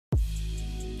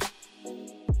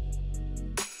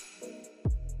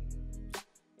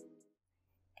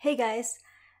Hey guys!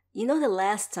 You know the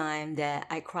last time that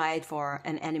I cried for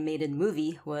an animated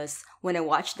movie was when I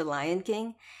watched The Lion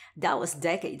King? That was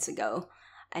decades ago.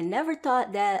 I never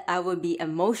thought that I would be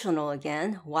emotional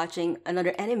again watching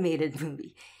another animated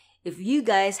movie. If you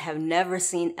guys have never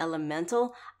seen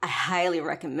Elemental, I highly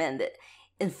recommend it.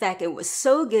 In fact, it was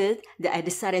so good that I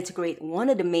decided to create one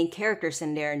of the main characters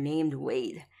in there named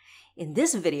Wade. In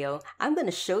this video, I'm going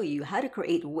to show you how to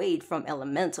create Wade from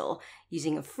Elemental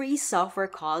using a free software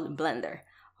called Blender.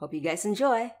 Hope you guys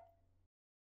enjoy!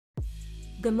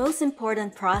 The most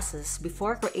important process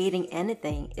before creating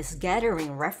anything is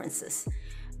gathering references.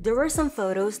 There were some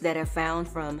photos that I found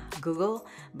from Google,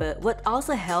 but what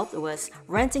also helped was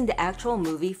renting the actual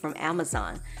movie from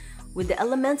Amazon. With the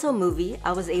Elemental movie,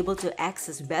 I was able to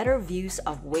access better views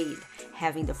of Wade.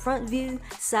 Having the front view,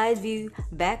 side view,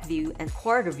 back view, and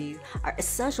quarter view are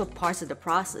essential parts of the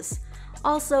process.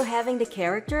 Also, having the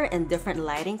character in different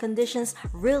lighting conditions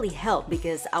really helped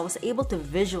because I was able to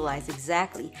visualize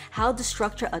exactly how the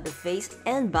structure of the face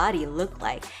and body look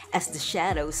like, as the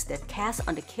shadows that cast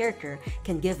on the character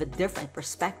can give a different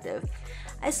perspective.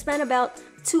 I spent about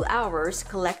 2 hours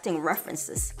collecting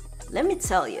references. Let me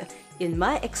tell you, in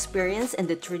my experience in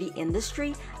the 3D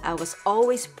industry, I was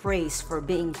always praised for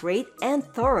being great and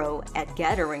thorough at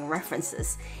gathering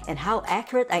references and how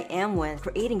accurate I am when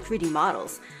creating 3D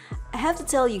models. I have to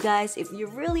tell you guys, if you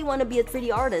really want to be a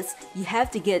 3D artist, you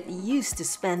have to get used to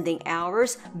spending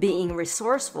hours being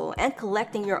resourceful and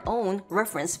collecting your own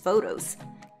reference photos.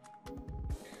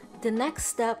 The next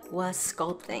step was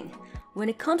sculpting. When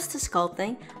it comes to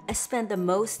sculpting, I spend the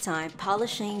most time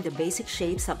polishing the basic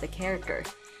shapes of the character.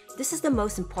 This is the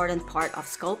most important part of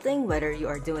sculpting, whether you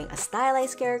are doing a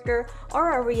stylized character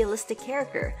or a realistic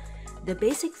character. The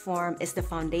basic form is the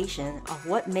foundation of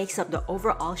what makes up the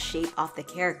overall shape of the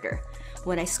character.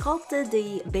 When I sculpted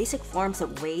the basic forms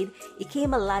of Wade, it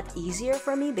came a lot easier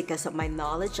for me because of my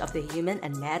knowledge of the human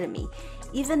anatomy.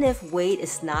 Even if Wade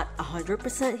is not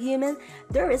 100% human,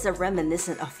 there is a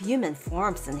reminiscent of human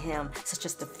forms in him, such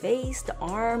as the face, the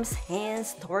arms,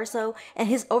 hands, torso, and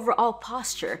his overall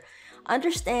posture.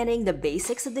 Understanding the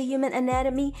basics of the human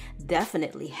anatomy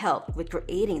definitely helped with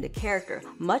creating the character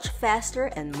much faster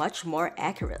and much more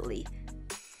accurately.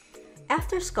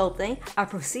 After sculpting, I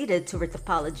proceeded to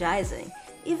retopologizing.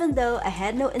 Even though I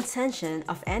had no intention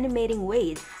of animating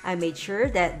Wade, I made sure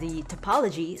that the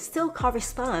topology still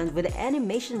corresponds with the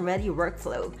animation-ready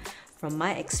workflow. From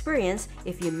my experience,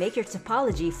 if you make your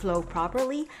topology flow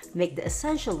properly, make the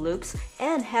essential loops,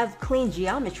 and have clean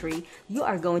geometry, you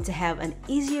are going to have an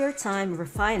easier time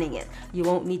refining it. You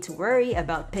won't need to worry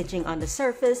about pitching on the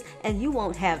surface, and you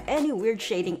won't have any weird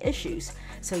shading issues.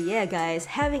 So yeah guys,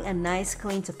 having a nice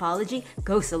clean topology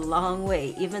goes a long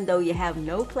way. Even though you have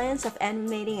no plans of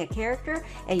animating a character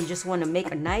and you just want to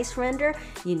make a nice render,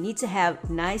 you need to have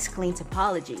nice clean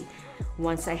topology.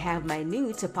 Once I have my new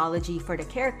topology for the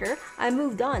character, I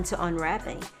moved on to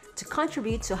unwrapping. To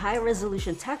contribute to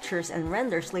high-resolution textures and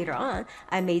renders later on,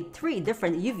 I made 3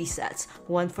 different UV sets,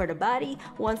 one for the body,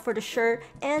 one for the shirt,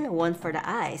 and one for the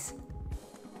eyes.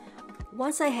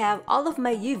 Once I have all of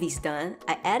my UVs done,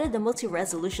 I added the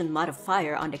multi-resolution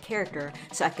modifier on the character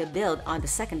so I could build on the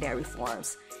secondary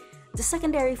forms. The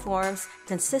secondary forms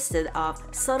consisted of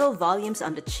subtle volumes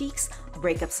on the cheeks,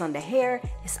 breakups on the hair,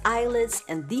 his eyelids,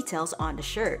 and details on the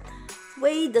shirt.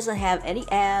 Wade doesn't have any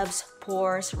abs,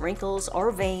 pores, wrinkles,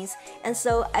 or veins, and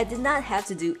so I did not have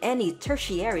to do any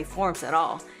tertiary forms at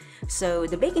all. So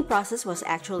the baking process was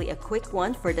actually a quick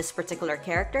one for this particular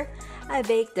character. I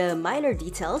baked the minor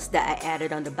details that I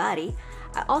added on the body.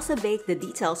 I also baked the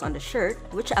details on the shirt,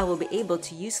 which I will be able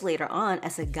to use later on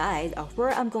as a guide of where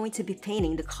I'm going to be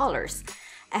painting the colors.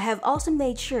 I have also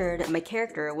made sure that my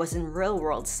character was in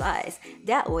real-world size.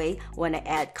 That way, when I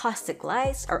add caustic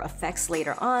lights or effects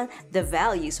later on, the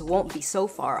values won't be so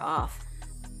far off.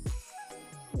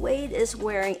 Wade is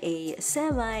wearing a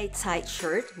semi-tight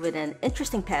shirt with an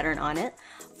interesting pattern on it.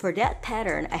 For that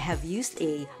pattern, I have used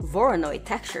a Voronoi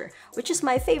texture, which is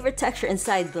my favorite texture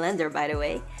inside Blender, by the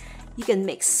way. You can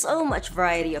make so much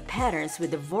variety of patterns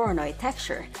with the Voronoi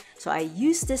texture. So I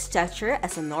used this texture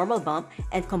as a normal bump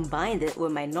and combined it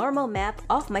with my normal map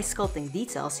of my sculpting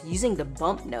details using the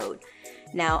bump node.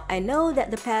 Now, I know that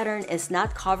the pattern is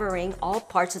not covering all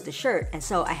parts of the shirt, and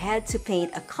so I had to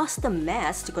paint a custom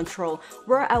mask to control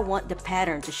where I want the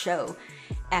pattern to show.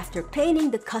 After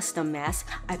painting the custom mask,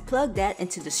 I plugged that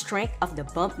into the strength of the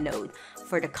bump node.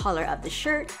 For the color of the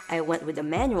shirt, I went with the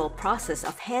manual process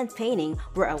of hand painting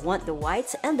where I want the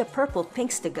whites and the purple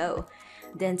pinks to go.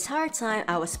 The entire time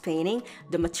I was painting,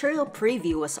 the material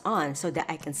preview was on so that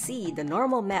I can see the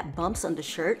normal matte bumps on the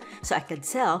shirt so I could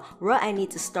tell where I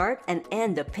need to start and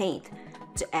end the paint.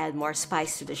 To add more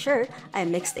spice to the shirt, I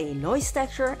mixed a noise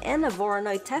texture and a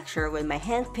Voronoi texture with my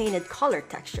hand-painted color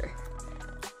texture.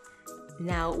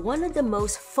 Now, one of the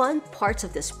most fun parts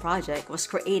of this project was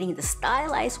creating the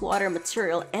stylized water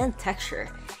material and texture.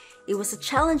 It was a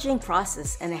challenging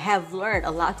process and I have learned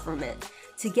a lot from it.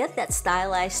 To get that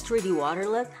stylized 3D water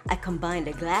look, I combined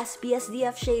the glass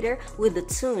BSDF shader with the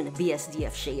Toon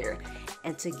BSDF shader.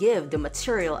 And to give the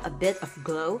material a bit of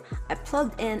glow, I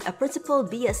plugged in a principal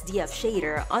BSDF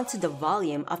shader onto the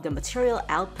volume of the material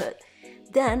output.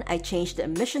 Then I changed the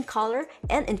emission color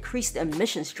and increased the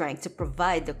emission strength to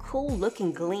provide the cool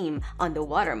looking gleam on the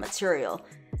water material.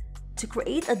 To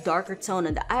create a darker tone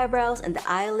on the eyebrows and the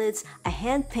eyelids, I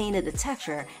hand-painted the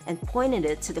texture and pointed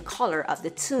it to the color of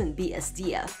the Toon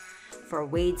BSDF. For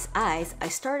Wade's eyes, I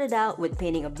started out with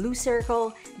painting a blue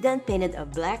circle, then painted a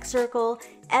black circle,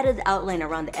 added the outline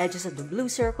around the edges of the blue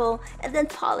circle, and then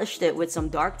polished it with some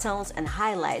dark tones and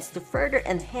highlights to further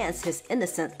enhance his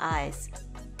innocent eyes.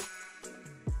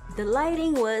 The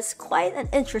lighting was quite an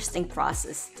interesting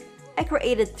process. I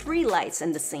created 3 lights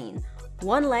in the scene.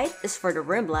 One light is for the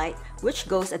rim light, which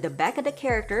goes at the back of the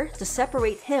character to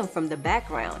separate him from the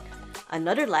background.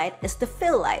 Another light is the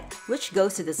fill light, which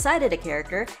goes to the side of the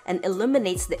character and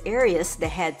illuminates the areas that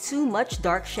had too much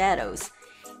dark shadows.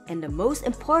 And the most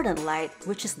important light,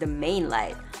 which is the main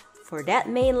light. For that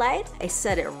main light, I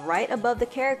set it right above the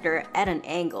character at an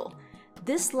angle.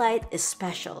 This light is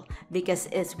special because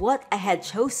it's what I had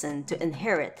chosen to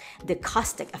inherit the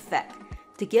caustic effect.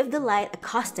 To give the light a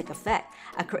caustic effect,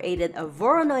 I created a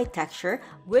Voronoi texture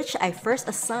which I first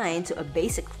assigned to a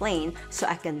basic plane so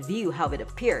I can view how it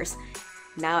appears.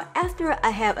 Now, after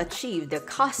I have achieved the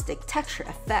caustic texture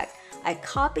effect, I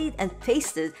copied and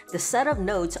pasted the setup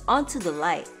nodes onto the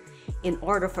light. In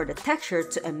order for the texture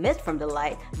to emit from the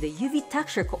light, the UV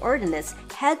texture coordinates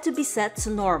had to be set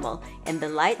to normal, and the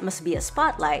light must be a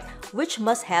spotlight, which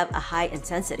must have a high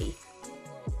intensity.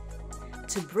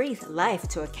 To breathe life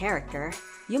to a character,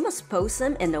 you must pose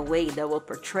him in a way that will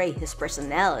portray his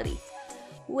personality.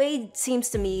 Wade seems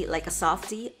to me like a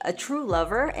softie, a true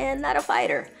lover, and not a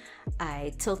fighter.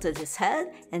 I tilted his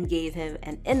head and gave him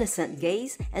an innocent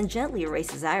gaze and gently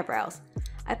raised his eyebrows.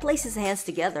 I placed his hands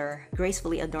together,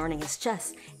 gracefully adorning his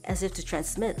chest, as if to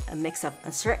transmit a mix of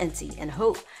uncertainty and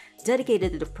hope,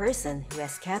 dedicated to the person who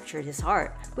has captured his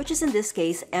heart, which is in this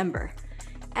case Ember.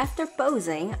 After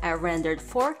posing, I rendered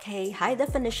 4K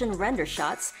high-definition render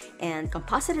shots and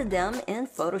composited them in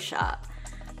Photoshop.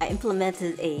 I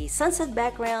implemented a sunset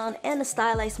background and a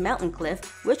stylized mountain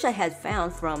cliff, which I had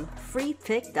found from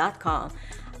freepic.com.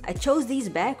 I chose these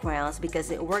backgrounds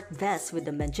because it worked best with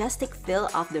the majestic feel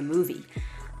of the movie.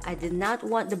 I did not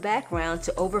want the background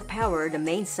to overpower the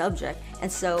main subject,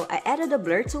 and so I added a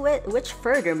blur to it which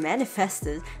further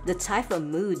manifested the type of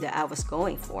mood that I was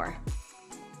going for.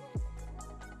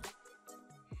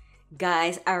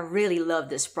 Guys, I really love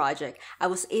this project. I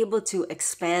was able to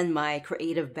expand my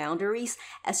creative boundaries.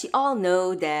 As you all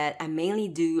know that I mainly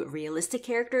do realistic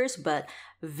characters, but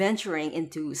venturing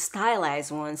into stylized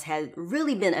ones had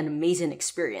really been an amazing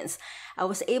experience. I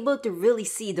was able to really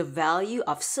see the value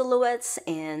of silhouettes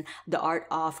and the art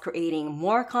of creating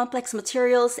more complex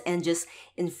materials and just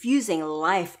infusing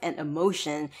life and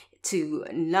emotion to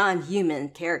non-human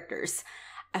characters.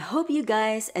 I hope you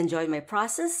guys enjoyed my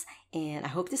process, and I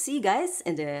hope to see you guys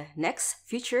in the next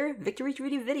future Victory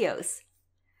 3D videos.